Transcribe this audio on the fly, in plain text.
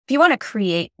If you want to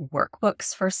create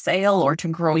workbooks for sale or to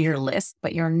grow your list,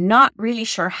 but you're not really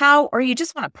sure how, or you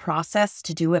just want a process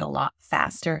to do it a lot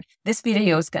faster, this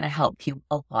video is going to help you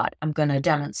a lot. I'm going to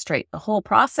demonstrate the whole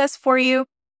process for you.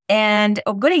 And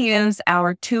I'm going to use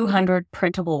our 200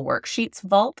 printable worksheets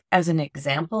vault as an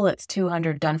example. It's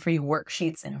 200 done for you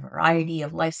worksheets in a variety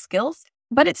of life skills,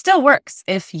 but it still works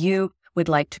if you would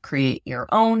like to create your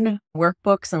own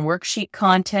workbooks and worksheet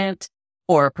content,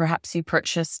 or perhaps you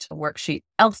purchased a worksheet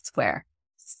elsewhere.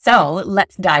 So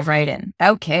let's dive right in.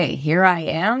 Okay, here I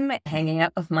am hanging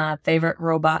out with my favorite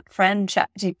robot friend,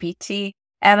 ChatGPT,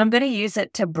 and I'm going to use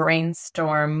it to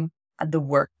brainstorm the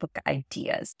workbook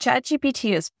ideas.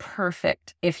 ChatGPT is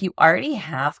perfect if you already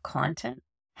have content,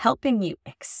 helping you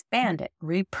expand it,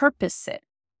 repurpose it,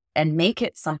 and make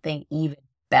it something even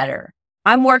better.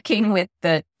 I'm working with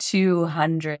the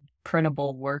 200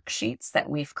 printable worksheets that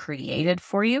we've created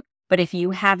for you. But if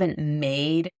you haven't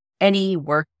made any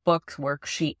workbooks,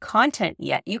 worksheet content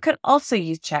yet, you could also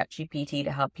use ChatGPT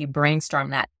to help you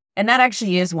brainstorm that. And that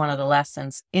actually is one of the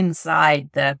lessons inside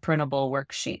the printable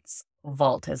worksheets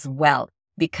vault as well,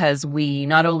 because we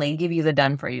not only give you the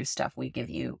done for you stuff, we give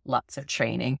you lots of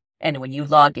training. And when you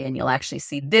log in, you'll actually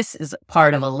see this is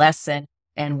part of a lesson,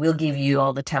 and we'll give you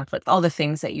all the templates, all the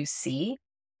things that you see.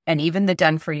 And even the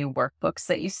done for you workbooks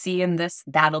that you see in this,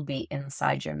 that'll be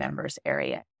inside your members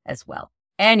area as well.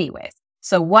 Anyways,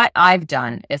 so what I've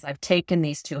done is I've taken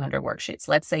these 200 worksheets.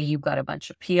 Let's say you've got a bunch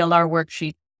of PLR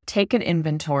worksheets, take an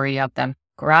inventory of them,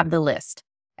 grab the list.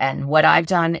 And what I've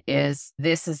done is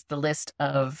this is the list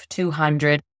of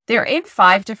 200. They're in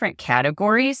 5 different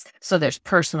categories. So there's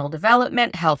personal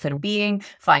development, health and being,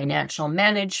 financial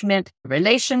management,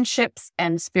 relationships,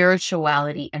 and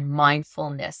spirituality and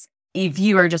mindfulness. If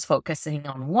you are just focusing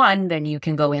on one, then you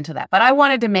can go into that. But I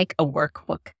wanted to make a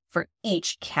workbook for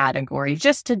each category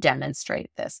just to demonstrate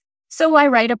this. So I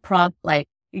write a prompt like,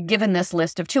 given this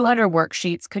list of 200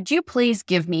 worksheets, could you please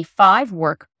give me 5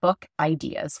 workbook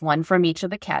ideas, one from each of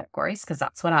the categories, because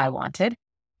that's what I wanted.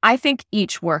 I think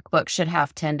each workbook should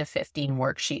have 10 to 15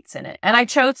 worksheets in it. And I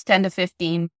chose 10 to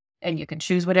 15, and you can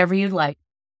choose whatever you'd like.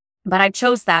 But I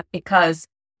chose that because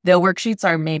the worksheets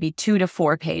are maybe 2 to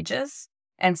 4 pages.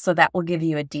 And so that will give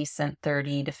you a decent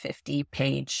 30 to 50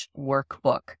 page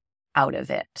workbook out of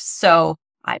it. So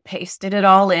I pasted it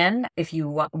all in. If you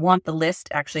want the list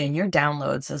actually in your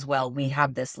downloads as well, we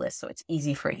have this list. So it's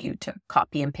easy for you to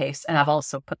copy and paste. And I've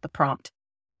also put the prompt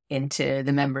into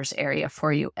the members area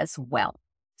for you as well.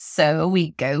 So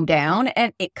we go down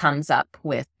and it comes up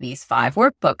with these 5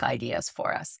 workbook ideas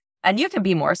for us. And you can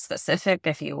be more specific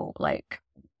if you like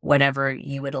whatever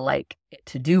you would like it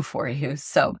to do for you.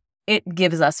 So it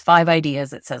gives us 5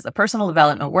 ideas. It says the personal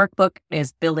development workbook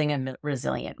is building a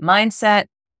resilient mindset,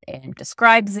 and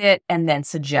describes it and then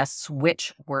suggests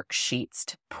which worksheets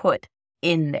to put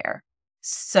in there.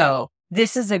 So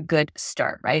this is a good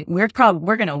start, right? We're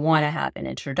going to want to have an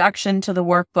introduction to the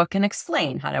workbook and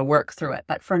explain how to work through it.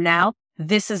 But for now,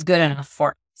 this is good enough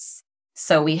for us.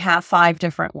 So we have 5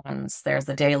 different ones. There's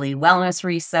the daily wellness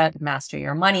reset, master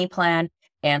your money plan,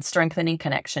 and strengthening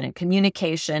connection and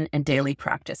communication, and daily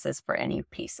practices for any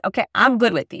piece. Okay, I'm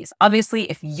good with these. Obviously,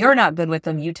 if you're not good with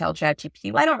them, you tell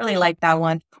ChatGPT, well, I don't really like that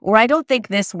one, or I don't think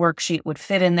this worksheet would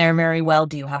fit in there very well.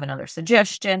 Do you have another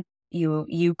suggestion?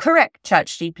 You correct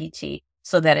ChatGPT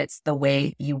so that it's the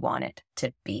way you want it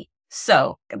to be.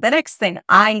 So the next thing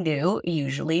I do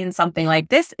usually in something like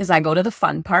this is I go to the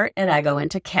fun part and I go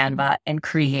into Canva and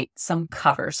create some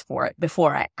covers for it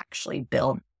before I actually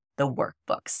build the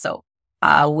workbook. So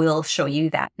we'll show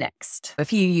you that next.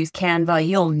 If you use Canva,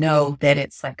 you'll know that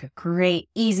it's like a great,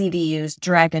 easy to use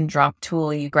drag and drop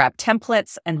tool. You grab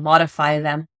templates and modify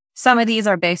them. Some of these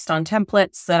are based on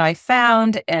templates that I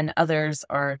found, and others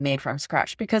are made from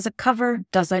scratch because a cover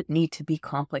doesn't need to be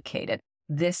complicated.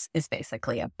 This is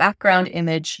basically a background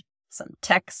image, some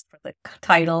text for the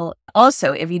title.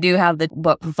 Also, if you do have the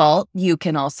book vault, you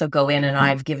can also go in, and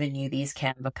I've given you these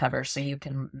Canva covers so you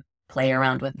can play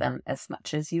around with them as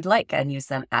much as you'd like and use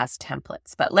them as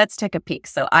templates. But let's take a peek.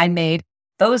 So I made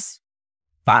those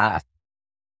five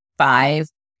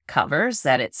covers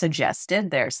that it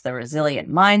suggested. There's the resilient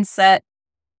mindset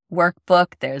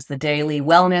workbook. There's the daily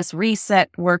wellness reset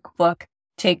workbook,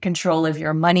 take control of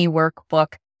your money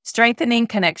workbook, strengthening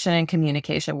connection and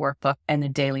communication workbook, and the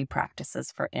daily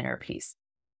practices for inner peace.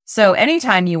 So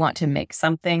anytime you want to make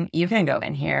something, you can go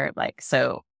in here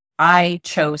so I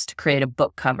chose to create a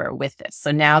book cover with this.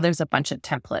 So now there's a bunch of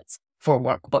templates for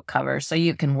workbook covers. So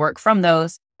you can work from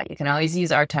those. You can always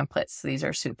use our templates. These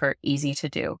are super easy to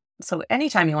do. So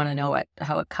anytime you want to know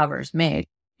how a cover is made,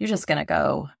 you're just going to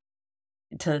go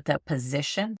to the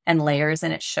position and layers,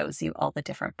 and it shows you all the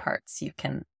different parts you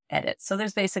can edit. So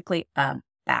there's basically a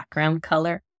background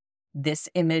color. This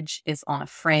image is on a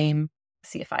frame.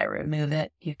 See, if I remove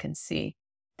it, you can see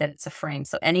that it's a frame.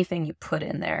 So anything you put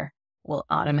in there will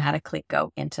automatically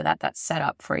go into that. That's set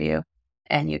up for you.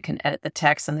 And you can edit the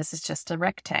text. And this is just a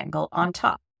rectangle on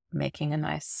top, making a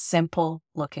nice, simple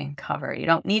looking cover. You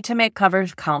don't need to make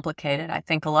covers complicated. I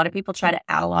think a lot of people try to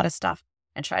add a lot of stuff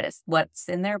and try to what's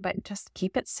in there, but just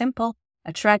keep it simple,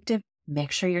 attractive.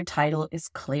 Make sure your title is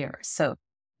clear. So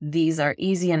these are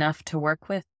easy enough to work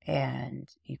with, and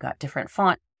you've got different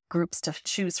font groups to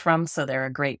choose from. So they're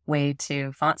a great way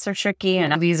to, fonts are tricky,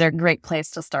 and these are a great place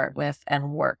to start with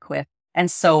and work with. And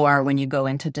so are when you go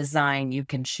into design, you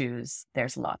can choose.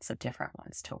 There's lots of different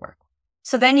ones to work with.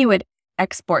 So then you would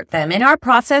export them. In our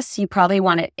process, you probably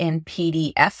want it in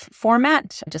PDF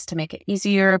format just to make it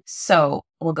easier. So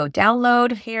we'll go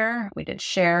download here. We did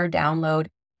share, download,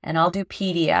 and I'll do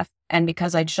PDF. And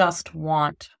because I just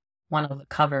want one of the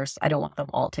covers, I don't want them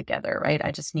all together, right?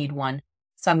 I just need one.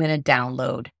 So I'm going to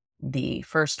download the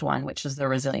first one, which is the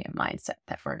resilient mindset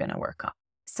that we're going to work on.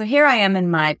 So here I am in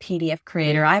my PDF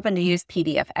creator. I happen to use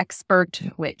PDF Expert,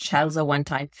 which has a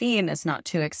one-time fee and is not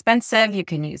too expensive. You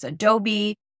can use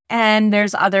Adobe, and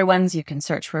there's other ones. You can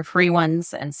search for free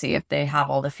ones and see if they have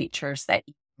all the features that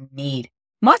you need.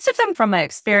 Most of them, from my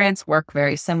experience, work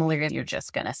very similarly. You're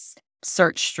just going to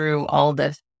search through all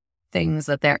the things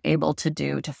that they're able to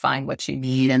do to find what you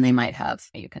need, and they might have,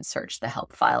 you can search the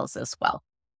help files as well.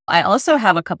 I also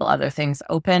have a couple other things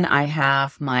open. I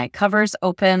have my covers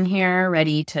open here,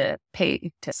 ready to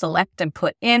select and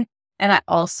put in. And I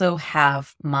also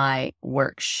have my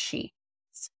worksheets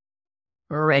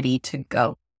ready to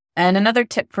go. And another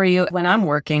tip for you, when I'm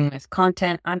working with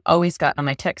content, I've always got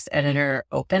my text editor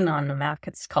open on the Mac.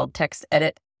 It's called Text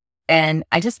Edit. And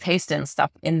I just paste in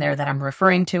stuff in there that I'm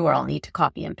referring to, or I'll need to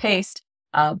copy and paste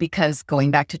because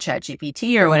going back to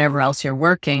ChatGPT or whatever else you're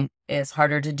working is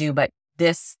harder to do. But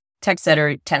this text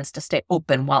editor tends to stay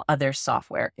open while other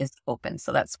software is open.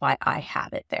 So that's why I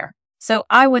have it there. So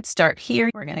I would start here.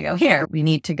 We're going to go here. We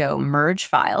need to go merge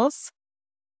files,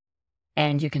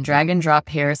 and you can drag and drop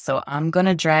here. So I'm going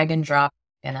to drag and drop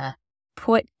and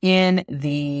put in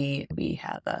we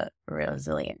have a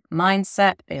resilient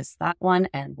mindset is that one.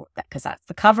 And because that's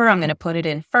the cover, I'm going to put it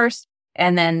in first,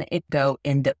 and then it go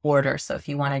into order. So if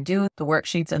you want to do the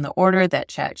worksheets in the order that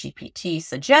ChatGPT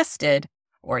suggested,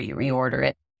 or you reorder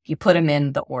it, you put them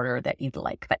in the order that you'd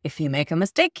like. But if you make a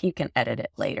mistake, you can edit it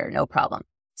later, no problem.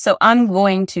 So I'm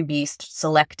going to be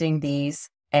selecting these,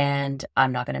 and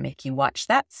I'm not going to make you watch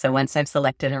that. So once I've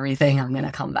selected everything, I'm going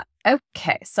to come back.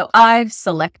 Okay, so I've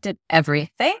selected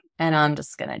everything, and I'm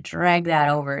just going to drag that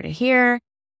over to here.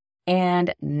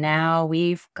 And now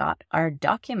we've got our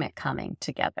document coming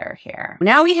together here.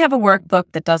 Now we have a workbook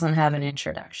that doesn't have an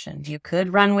introduction. You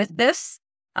could run with this.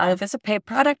 If it's a paid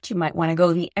product, you might want to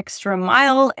go the extra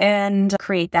mile and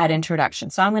create that introduction.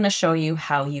 So I'm going to show you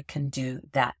how you can do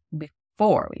that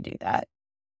before we do that.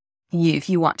 If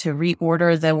you want to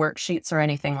reorder the worksheets or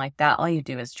anything like that, all you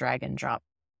do is drag and drop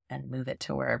and move it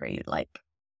to wherever you'd like.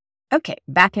 Okay,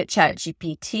 back at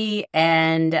ChatGPT,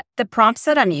 and the prompts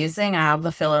that I'm using, I have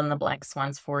the fill in the blanks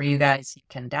ones for you guys. You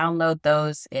can download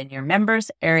those in your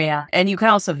members area, and you can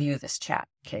also view this chat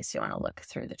in case you want to look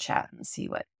through the chat and see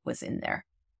what was in there.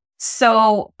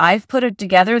 So I've put it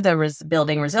together, the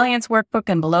Building Resilience workbook,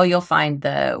 and below you'll find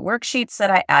the worksheets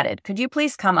that I added. Could you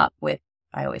please come up with,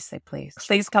 I always say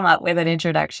please come up with an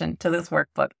introduction to this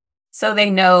workbook so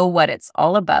they know what it's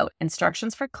all about,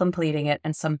 instructions for completing it,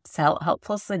 and some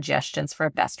helpful suggestions for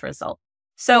a best result.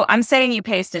 So I'm saying you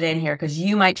paste it in here because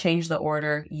you might change the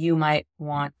order. You might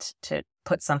want to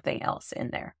put something else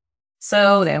in there.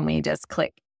 So then we just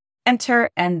click enter,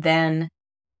 and then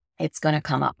it's going to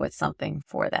come up with something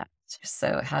for that.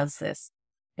 So it has this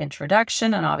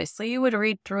introduction, and obviously you would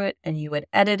read through it and you would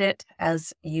edit it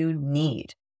as you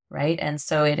need, right? And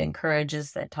so it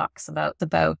encourages, that talks about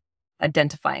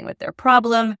identifying with their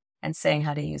problem and saying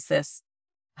how to use this,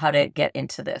 how to get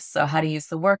into this. So how to use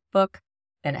the workbook,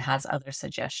 and it has other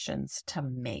suggestions to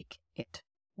make it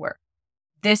work.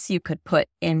 This you could put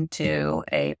into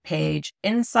a page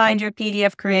inside your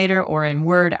PDF creator or in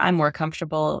Word. I'm more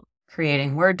comfortable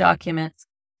creating Word documents,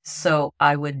 so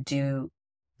I would do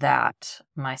that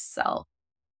myself.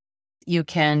 You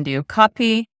can do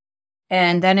copy,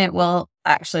 and then it will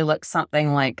actually look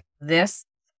something like this.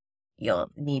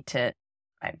 You'll need to,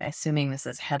 I'm assuming this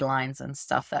is headlines and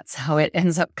stuff. That's how it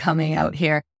ends up coming out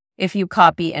here. If you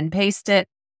copy and paste it,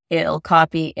 it'll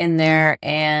copy in there,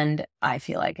 and I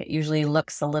feel like it usually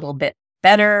looks a little bit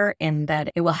better in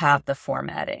that it will have the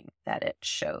formatting that it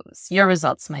shows. Your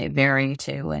results might vary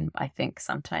too. And I think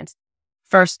sometimes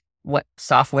first, what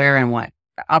software and what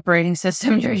operating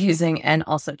system you're using, and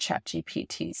also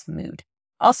ChatGPT's mood.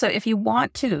 Also, if you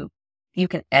want to, you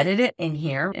can edit it in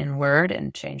here in Word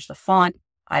and change the font.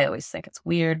 I always think it's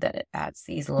weird that it adds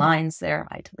these lines there.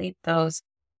 I delete those.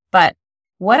 But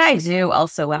what I do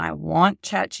also when I want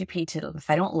ChatGPT, if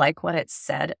I don't like what it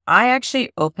said, I actually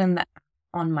open that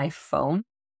on my phone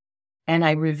and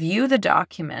I review the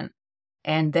document.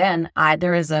 And then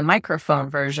there is a microphone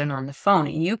version on the phone,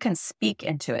 and you can speak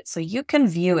into it. So you can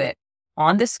view it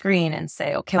on the screen and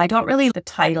say, okay, I don't really like the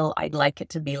title. I'd like it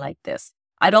to be like this.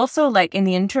 I'd also like in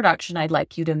the introduction, I'd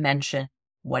like you to mention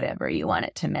whatever you want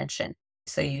it to mention.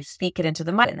 So you speak it into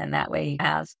the mic, and then that way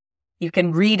you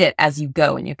can read it as you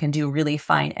go, and you can do really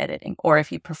fine editing. Or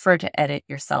if you prefer to edit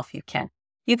yourself, you can.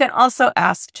 You can also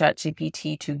ask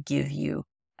ChatGPT to give you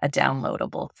a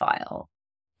downloadable file.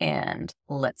 And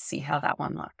let's see how that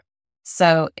one looks.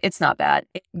 So it's not bad.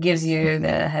 It gives you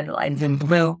the headlines in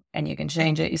blue, and you can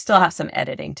change it. You still have some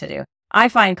editing to do. I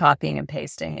find copying and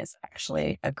pasting is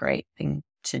actually a great thing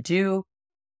to do,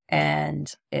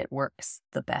 and it works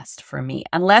the best for me.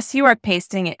 Unless you are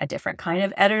pasting it a different kind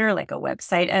of editor, like a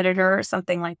website editor or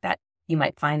something like that, you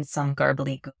might find some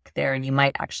gobbledygook there, and you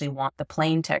might actually want the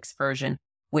plain text version,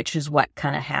 which is what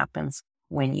kind of happens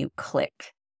when you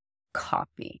click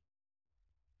copy.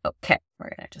 Okay, we're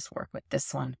going to just work with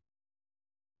this one.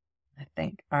 I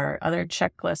think our other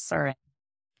checklists are in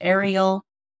Arial.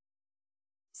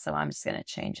 So I'm just going to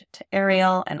change it to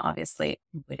Arial, and obviously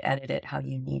you would edit it how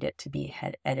you need it to be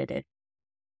edited.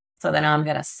 So then I'm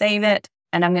going to save it,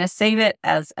 and I'm going to save it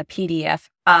as a PDF.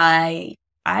 I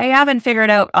haven't figured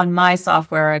out on my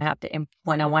software, I'd have to,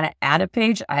 when I want to add a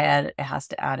page, it has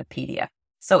to add a PDF.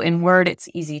 So in Word, it's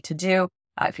easy to do.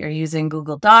 If you're using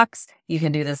Google Docs, you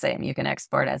can do the same. You can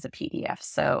export as a PDF.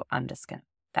 So I'm just going to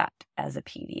put that as a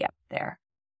PDF there.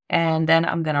 And then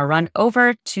I'm going to run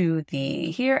over to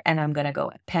here, and I'm going to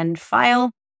go append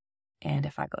file. And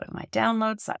if I go to my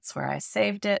downloads, that's where I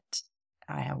saved it.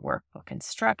 I have workbook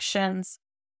instructions,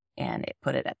 and it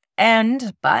put it at the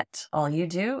end, but all you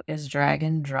do is drag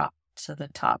and drop to the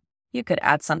top. You could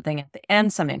add something at the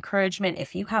end, some encouragement.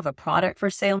 If you have a product for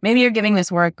sale, maybe you're giving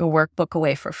this workbook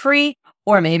away for free,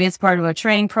 or maybe it's part of a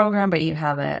training program, but you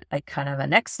have a kind of a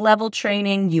next level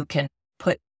training. You can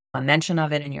put a mention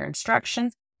of it in your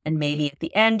instructions. And maybe at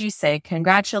the end, you say,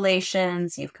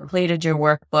 congratulations, you've completed your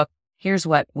workbook. Here's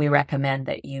what we recommend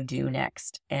that you do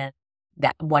next. And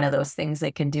that one of those things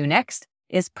they can do next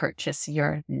is purchase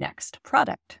your next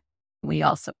product. We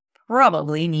also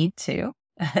probably need to,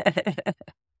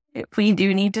 we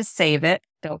do need to save it.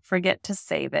 Don't forget to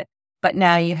save it. But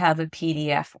now you have a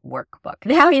PDF workbook.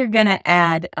 Now you're going to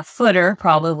add a footer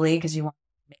probably because you want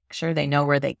to make sure they know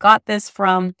where they got this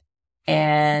from.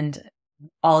 And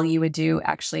all you would do,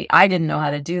 actually, I didn't know how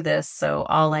to do this. So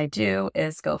all I do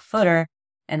is go footer,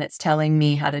 and it's telling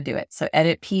me how to do it. So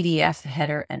edit PDF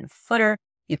header and footer.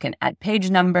 You can add page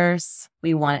numbers.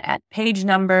 We want to add page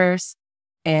numbers,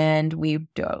 and we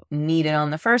don't need it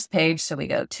on the first page. So we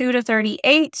go 2 to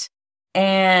 38,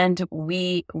 and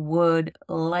we would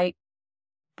like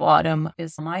bottom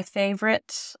is my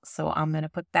favorite. So I'm going to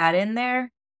put that in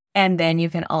there. And then you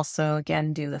can also,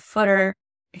 again, do the footer.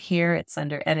 Here it's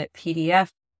under edit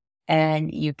PDF,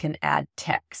 and you can add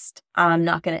text. I'm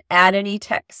not going to add any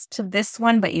text to this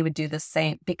one, but you would do the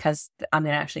same because I'm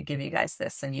going to actually give you guys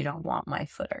this, and you don't want my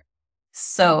footer.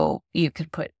 So you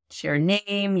could put your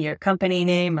name, your company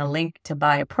name, a link to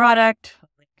buy a product, a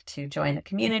link to join the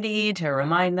community, to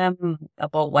remind them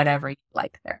about whatever you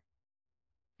like there.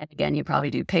 And again, you probably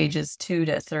do pages 2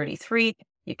 to 33.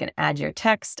 You can add your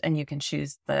text, and you can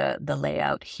choose the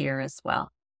layout here as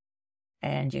well.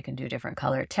 And you can do different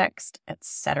color text,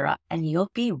 etc. And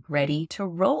you'll be ready to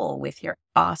roll with your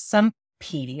awesome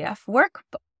PDF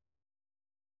workbook.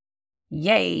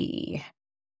 Yay!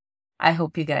 I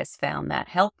hope you guys found that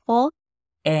helpful.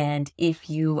 And if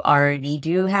you already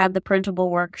do have the printable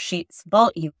worksheets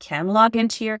vault, you can log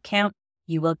into your account.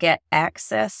 You will get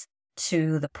access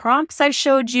to the prompts I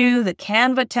showed you, the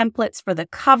Canva templates for the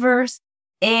covers,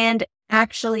 and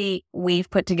actually, we've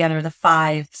put together the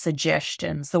 5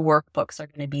 suggestions. The workbooks are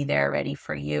going to be there ready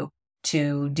for you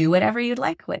to do whatever you'd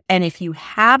like with. And if you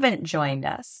haven't joined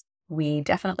us, we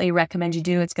definitely recommend you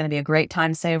do. It's going to be a great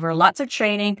time saver. Lots of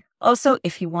training. Also,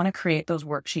 if you want to create those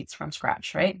worksheets from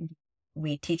scratch, right?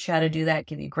 We teach you how to do that,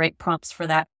 give you great prompts for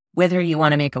that. Whether you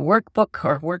want to make a workbook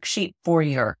or worksheet for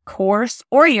your course,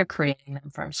 or you're creating them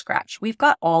from scratch, we've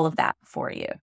got all of that for you.